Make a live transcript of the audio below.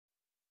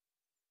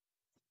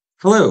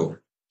Hello,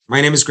 my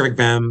name is Greg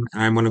Bem,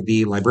 and I'm one of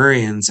the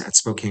librarians at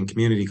Spokane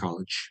Community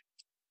College.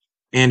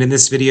 And in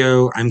this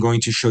video, I'm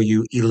going to show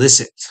you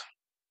Elicit.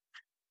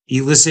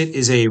 Elicit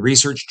is a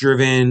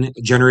research-driven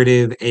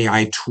generative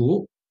AI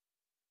tool,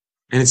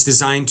 and it's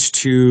designed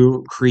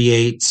to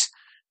create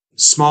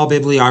small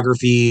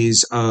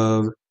bibliographies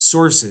of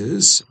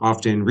sources,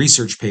 often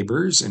research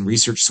papers and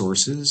research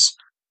sources,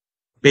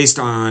 based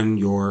on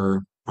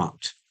your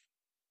prompt.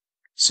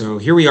 So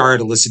here we are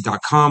at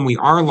elicit.com. We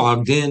are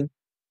logged in.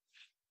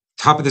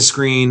 Top of the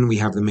screen, we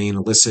have the main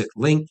Elicit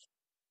link.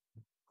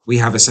 We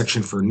have a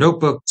section for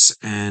notebooks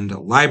and a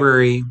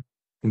library. You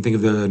can think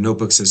of the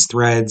notebooks as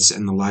threads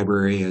and the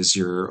library as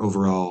your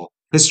overall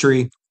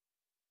history.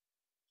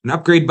 An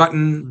upgrade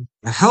button,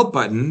 a help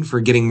button for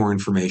getting more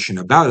information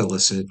about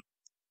Elicit.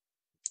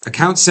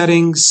 Account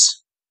settings.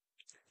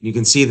 You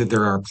can see that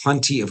there are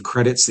plenty of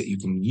credits that you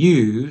can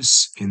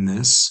use in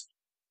this.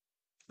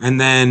 And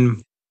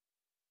then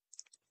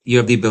you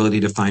have the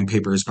ability to find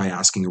papers by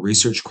asking a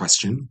research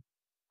question.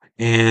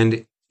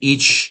 And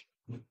each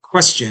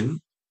question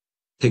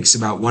takes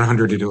about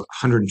 100 to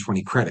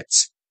 120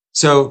 credits.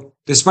 So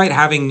despite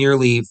having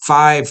nearly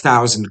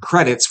 5,000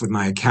 credits with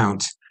my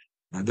account,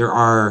 there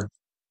are,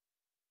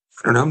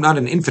 not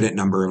an infinite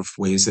number of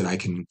ways that I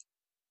can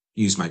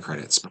use my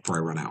credits before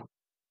I run out.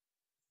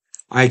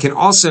 I can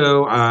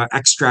also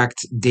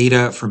extract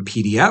data from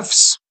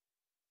PDFs,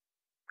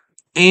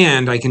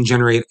 and I can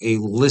generate a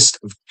list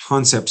of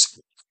concepts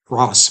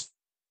across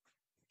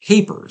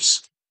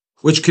papers,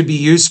 which could be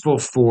useful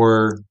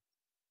for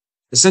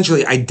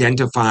essentially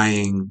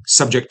identifying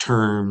subject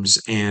terms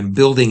and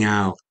building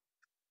out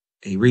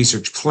a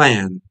research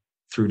plan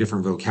through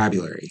different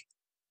vocabulary.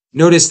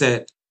 Notice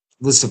that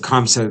list of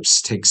concepts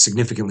takes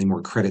significantly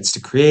more credits to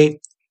create.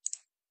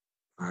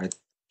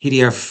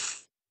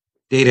 PDF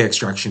data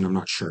extraction, I'm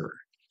not sure.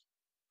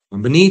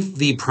 Beneath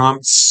the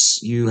prompts,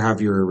 you have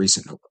your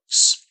recent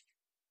notebooks.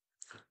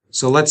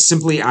 So let's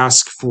simply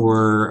ask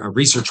for a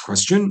research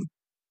question.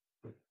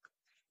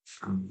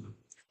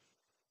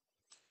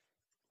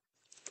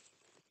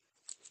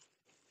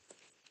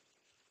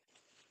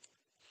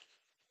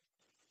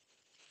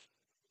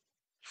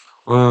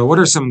 What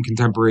are some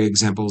contemporary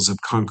examples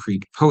of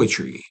concrete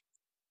poetry?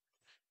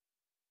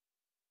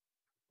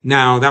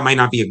 Now, that might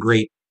not be a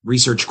great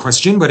research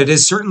question, but it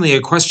is certainly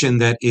a question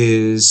that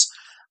is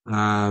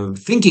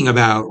thinking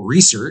about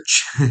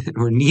research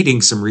or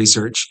needing some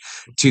research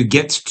to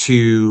get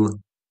to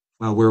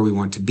where we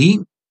want to be.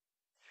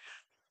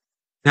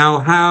 Now,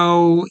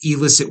 how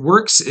Elicit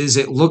works is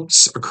it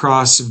looks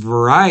across a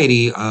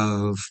variety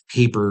of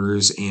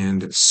papers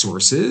and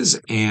sources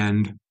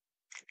and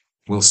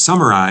will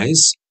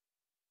summarize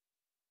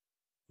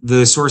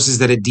the sources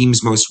that it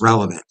deems most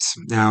relevant.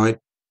 Now, it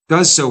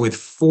does so with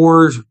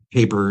 4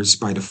 papers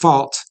by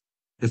default.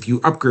 If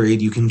you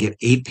upgrade, you can get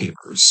 8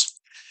 papers.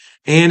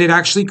 And it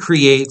actually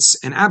creates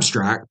an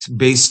abstract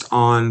based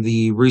on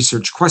the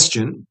research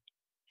question,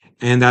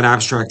 and that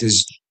abstract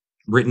is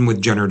written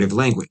with generative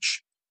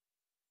language.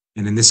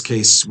 And in this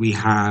case, we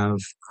have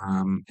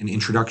an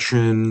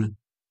introduction,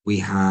 we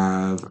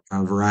have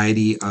a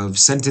variety of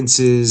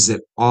sentences that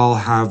all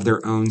have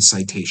their own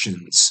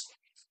citations.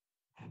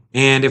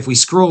 And if we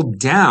scroll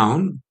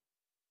down,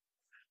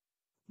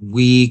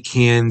 we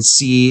can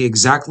see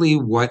exactly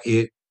what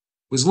it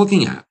was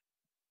looking at.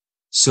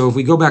 So if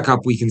we go back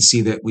up, we can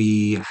see that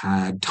we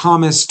had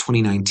Thomas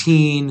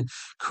 2019,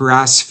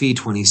 Karasfi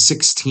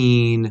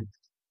 2016,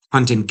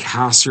 Hunt and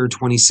Kasser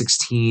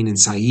 2016, and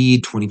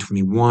Saeed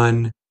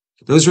 2021.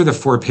 Those are the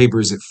 4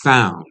 papers it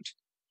found.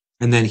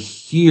 And then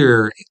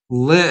here it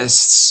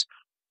lists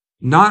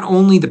not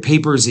only the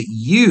papers it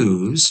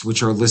used,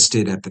 which are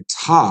listed at the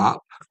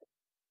top,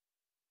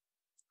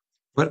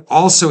 but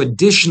also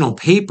additional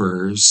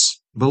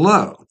papers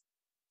below.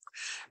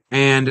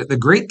 And the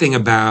great thing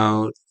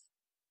about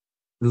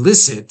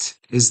Elicit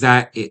is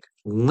that it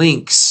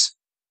links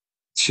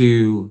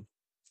to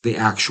the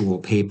actual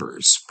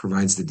papers,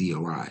 provides the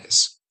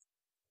DOIs.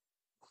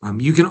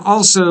 You can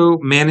also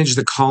manage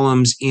the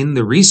columns in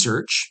the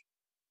research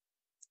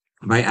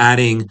by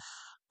adding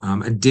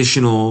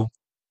additional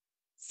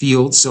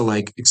fields, so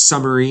like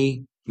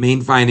summary,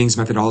 main findings,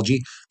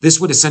 methodology. This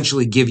would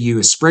essentially give you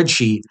a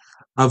spreadsheet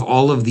of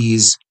all of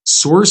these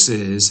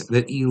sources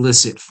that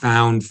Elicit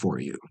found for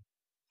you.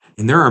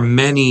 And there are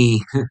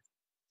many,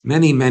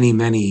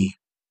 many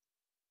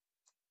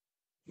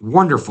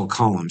wonderful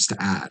columns to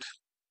add.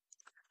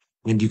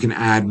 And you can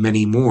add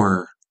many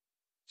more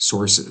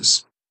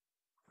sources.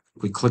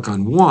 If we click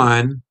on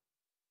one,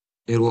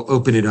 it will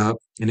open it up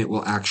and it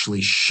will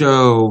actually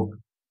show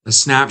a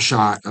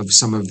snapshot of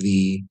some of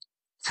the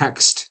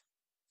text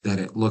that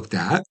it looked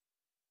at.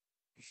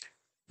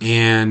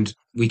 And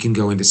we can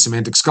go into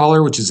Semantic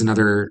Scholar, which is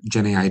another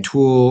GenAI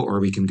tool, or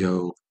we can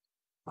go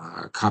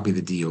copy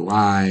the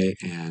DOI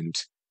and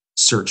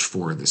search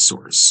for the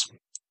source.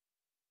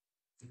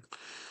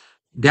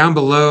 Down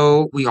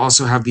below, we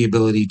also have the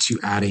ability to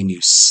add a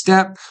new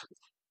step,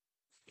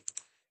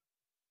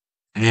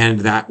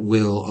 and that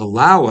will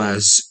allow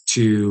us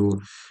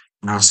to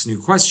ask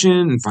new question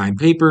and find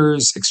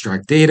papers,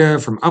 extract data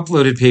from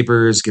uploaded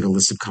papers, get a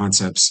list of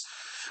concepts.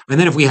 And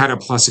then if we had a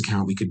Plus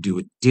account, we could do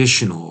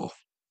additional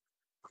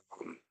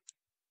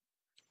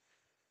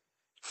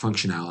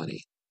functionality.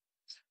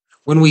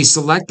 When we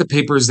select the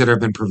papers that have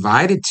been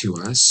provided to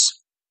us,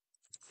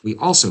 we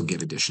also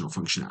get additional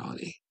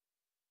functionality.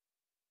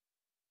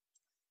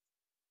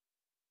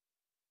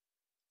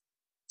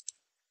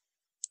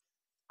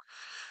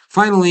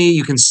 Finally,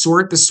 you can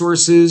sort the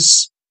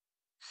sources.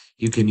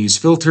 You can use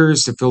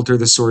filters to filter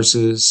the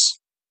sources.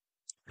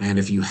 And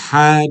if you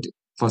had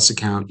Plus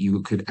account,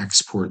 you could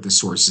export the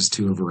sources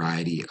to a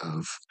variety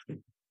of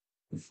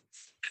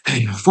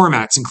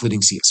formats,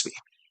 including CSV.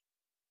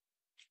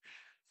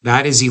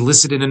 That is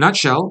Elicit in a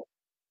nutshell.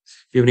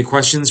 If you have any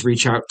questions,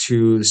 reach out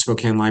to the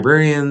Spokane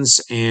Librarians,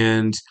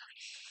 and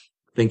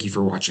thank you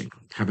for watching.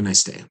 Have a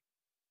nice day.